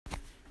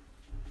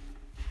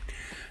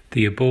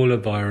The Ebola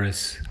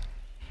virus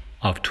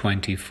of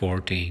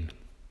 2014.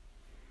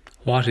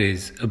 What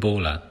is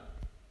Ebola?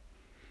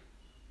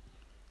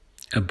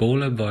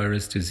 Ebola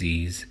virus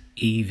disease,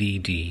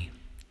 EVD,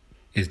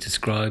 is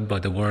described by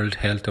the World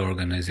Health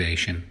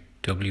Organization,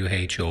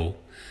 WHO,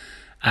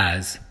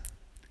 as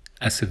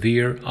a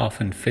severe,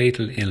 often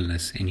fatal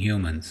illness in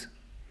humans.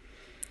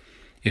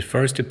 It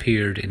first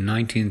appeared in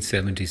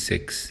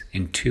 1976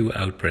 in 2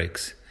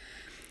 outbreaks,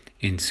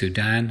 in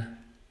Sudan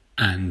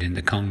and in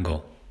the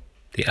Congo.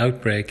 The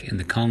outbreak in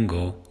the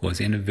Congo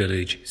was in a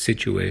village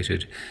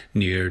situated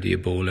near the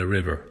Ebola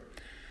River,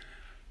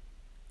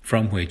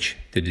 from which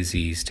the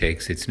disease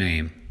takes its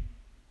name.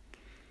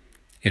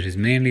 It is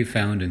mainly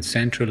found in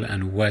Central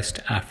and West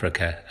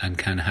Africa and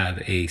can have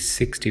a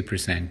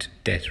 60%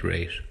 death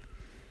rate.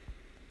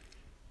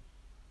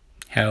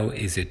 How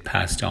is it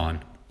passed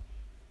on?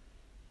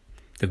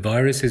 The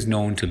virus is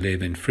known to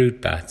live in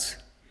fruit bats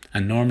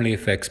and normally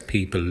affects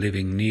people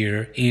living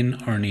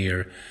in or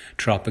near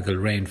tropical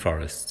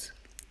rainforests.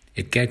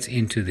 It gets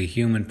into the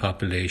human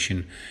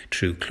population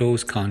through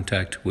close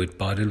contact with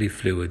bodily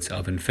fluids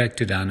of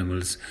infected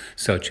animals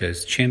such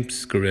as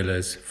chimps,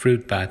 gorillas,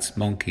 fruit bats,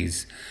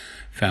 monkeys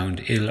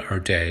found ill or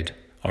dead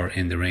or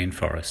in the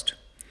rainforest.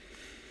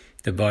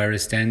 The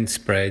virus then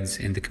spreads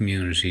in the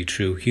community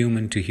through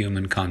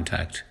human-to-human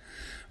contact,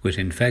 with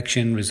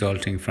infection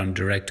resulting from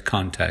direct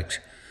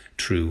contact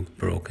through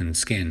broken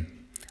skin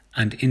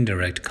and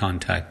indirect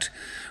contact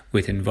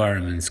with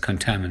environments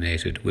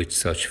contaminated with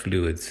such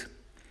fluids.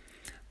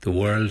 The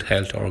World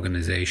Health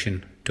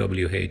Organization,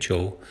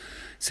 WHO,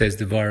 says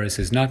the virus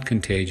is not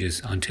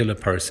contagious until a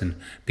person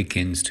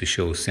begins to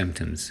show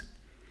symptoms.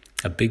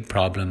 A big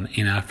problem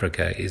in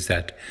Africa is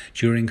that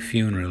during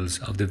funerals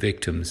of the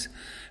victims,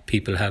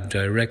 people have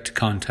direct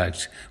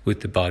contact with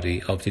the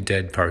body of the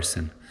dead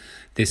person.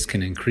 This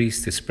can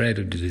increase the spread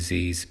of the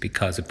disease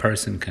because a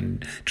person can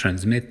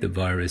transmit the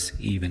virus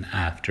even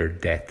after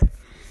death.